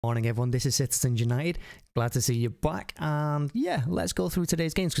Morning everyone, this is Citizens United. Glad to see you back, and yeah, let's go through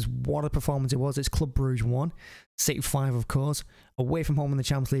today's games because what a performance it was. It's Club Brugge 1, City 5 of course, away from home in the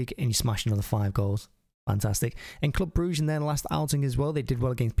Champions League, and you smashed another 5 goals. Fantastic. And Club Brugge in their last outing as well, they did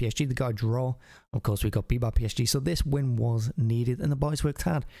well against PSG, they got a draw. Of course we got beat by PSG, so this win was needed and the boys worked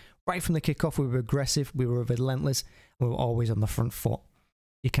hard. Right from the kickoff we were aggressive, we were relentless, and we were always on the front foot.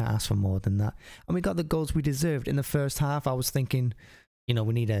 You can't ask for more than that. And we got the goals we deserved. In the first half I was thinking, you know,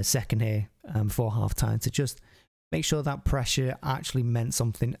 we need a second here before half time to just make sure that pressure actually meant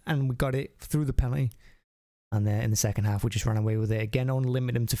something, and we got it through the penalty. And in the second half we just ran away with it again, only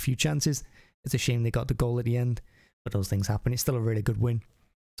limited them to a few chances. It's a shame they got the goal at the end, but those things happen. It's still a really good win,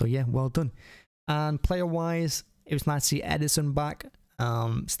 so yeah, well done. And player wise, it was nice to see Edison back.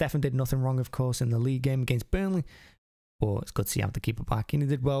 Stefan did nothing wrong of course in the league game against Burnley, but it's good to see him have the keeper back, and he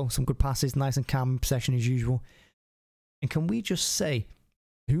did well. Some good passes, nice and calm in possession as usual. And can we just say,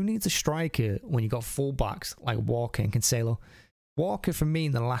 who needs a striker when you got fullbacks like Walker and Cancelo? Walker, for me,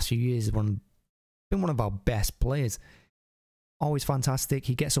 in the last few years, has been one of our best players. Always fantastic.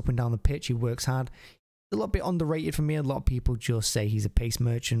 He gets up and down the pitch. He works hard. A little bit underrated for me. A lot of people just say he's a pace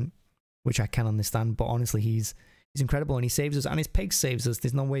merchant, which I can understand. But honestly, he's incredible, and he saves us, and his pace saves us.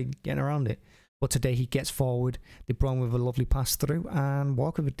 There's no way getting around it. But today he gets forward. De Bruyne with a lovely pass through, and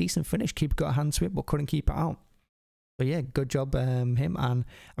Walker with a decent finish. Keeper got a hand to it, but couldn't keep it out. But yeah, good job him, and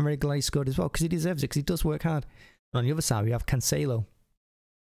I'm really glad he scored as well because he deserves it, because he does work hard. And on the other side we have Cancelo.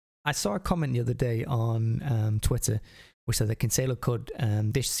 I saw a comment the other day on Twitter which said that Cancelo could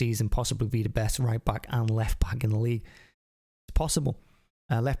this season possibly be the best right back and left back in the league. It's possible.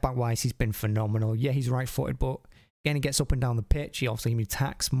 Left back wise he's been phenomenal. Yeah, he's right footed, but again he gets up and down the pitch. He obviously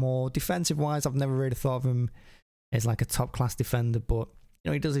attacks more. Defensive wise I've never really thought of him as like a top class defender, but you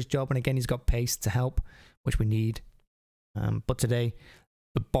know, he does his job, and again he's got pace to help, which we need. But today,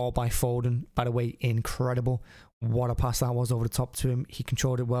 the ball by Foden, by the way, incredible. What a pass that was over the top to him. He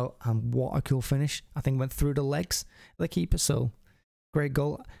controlled it well, and what a cool finish. I think went through the legs of the keeper, so great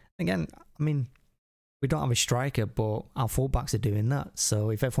goal. Again, I mean, we don't have a striker, but our fullbacks are doing that. So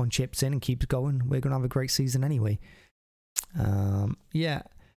if everyone chips in and keeps going, we're going to have a great season anyway. Yeah,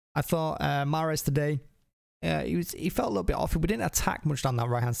 I thought Mahrez today, he felt a little bit off. We didn't attack much down that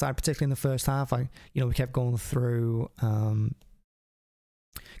right hand side, particularly in the first half. We kept going through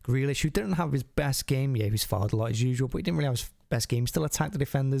Grealish, who didn't have his best game. Yeah, he was fouled a lot as usual, but he didn't really have his best game. Still attacked the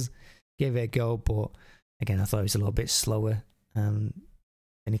defenders, gave it a go, but again, I thought he was a little bit slower than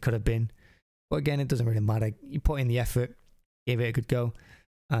he could have been. But again, it doesn't really matter. He put in the effort, gave it a good go,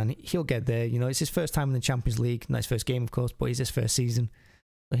 and he'll get there. You know, it's his first time in the Champions League. Not his first game, of course, but it's his first season.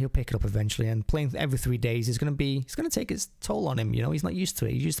 So he'll pick it up eventually, and playing every 3 days it's going to take its toll on him. You know, he's not used to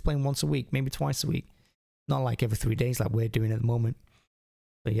it. He's used to playing once a week, maybe twice a week, not like every 3 days like we're doing at the moment.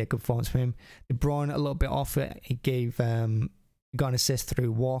 But yeah, good performance for him. De Bruyne a little bit off it. He got an assist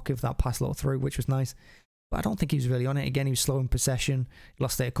through Walker with that pass a little through, which was nice. But I don't think he was really on it. Again, he was slow in possession. He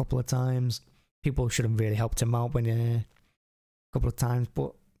lost it a couple of times. People should have really helped him out when a couple of times,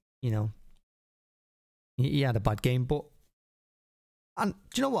 but you know, he had a bad game. But and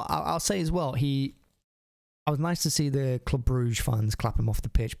do you know what? I'll say as well, I was nice to see the Club Brugge fans clap him off the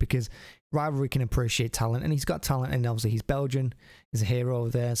pitch, because rivalry can appreciate talent, and he's got talent, and obviously he's Belgian, he's a hero over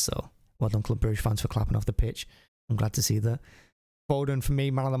there, so well done Club Brugge fans for clapping off the pitch. I'm glad to see that. Foden, for me,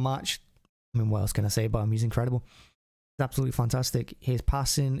 man of the match. I mean, what else can I say about him? He's incredible. He's absolutely fantastic. His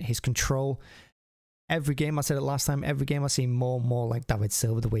passing, his control. Every game, I said it last time, every game I see more and more like David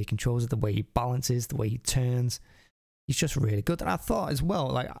Silva, the way he controls it, the way he balances, the way he turns. He's just really good. And I thought as well,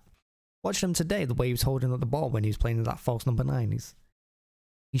 like, watching him today, the way he was holding up the ball when he was playing with that false number 9, he's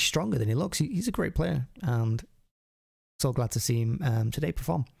stronger than he looks. He's a great player, and so glad to see him today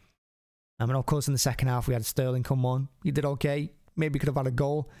perform. And of course in the second half we had Sterling come on. He did okay. Maybe could have had a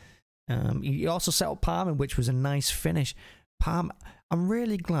goal. He also set up PALMER, which was a nice finish. PALMER, I'm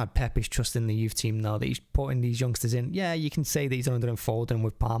really glad Pep is trusting the youth team now that he's putting these youngsters in. Yeah, you can say that he's only done Foden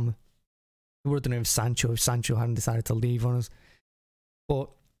with PALMER. He would have done it with Sancho if Sancho hadn't decided to leave on us. But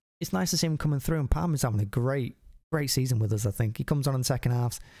it's nice to see him coming through, and Palmer's having a great season with us, I think. He comes on in the second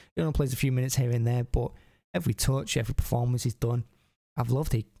halves. He only plays a few minutes here and there, but every touch, every performance he's done, I've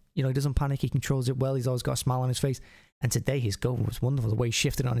loved it. You know, he doesn't panic, he controls it well, he's always got a smile on his face. And today his goal was wonderful. The way he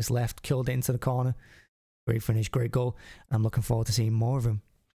shifted on his left, killed it into the corner. Great finish, great goal. And I'm looking forward to seeing more of him.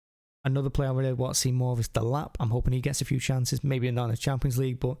 Another player I really want to see more of is Delap. I'm hoping he gets a few chances, maybe not in the Champions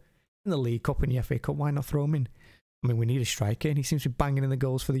League, but in the League Cup and the FA Cup, why not throw him in? I mean, we need a striker, and he seems to be banging in the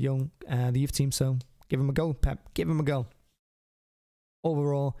goals for the youth team, so give him a go, Pep. Give him a go.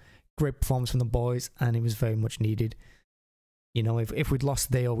 Overall, great performance from the boys, and it was very much needed. You know, if we'd lost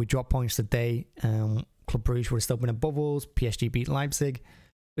today or we dropped points today, Club Brugge would have still been above us. PSG beat Leipzig.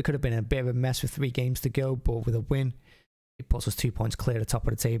 We could have been in a bit of a mess with 3 games to go, but with a win, it puts us 2 points clear at the top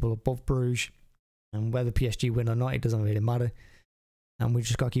of the table above Bruges. And whether PSG win or not, it doesn't really matter. And we've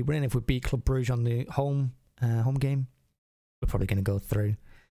just got to keep winning. If we beat Club Brugge on the home game, we're probably going to go through.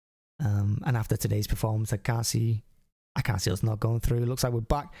 And after today's performance, I can't see us not going through. It looks like we're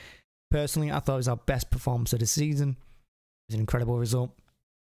back. Personally, I thought it was our best performance of the season. It was an incredible result.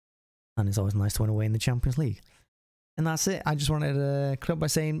 And it's always nice to win away in the Champions League. And that's it. I just wanted to close by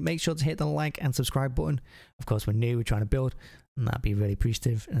saying make sure to hit the like and subscribe button. Of course, we're new, we're trying to build, and that'd be really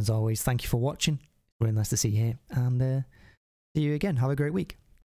appreciative. And as always, thank you for watching. Really nice to see you here, and see you again. Have a great week.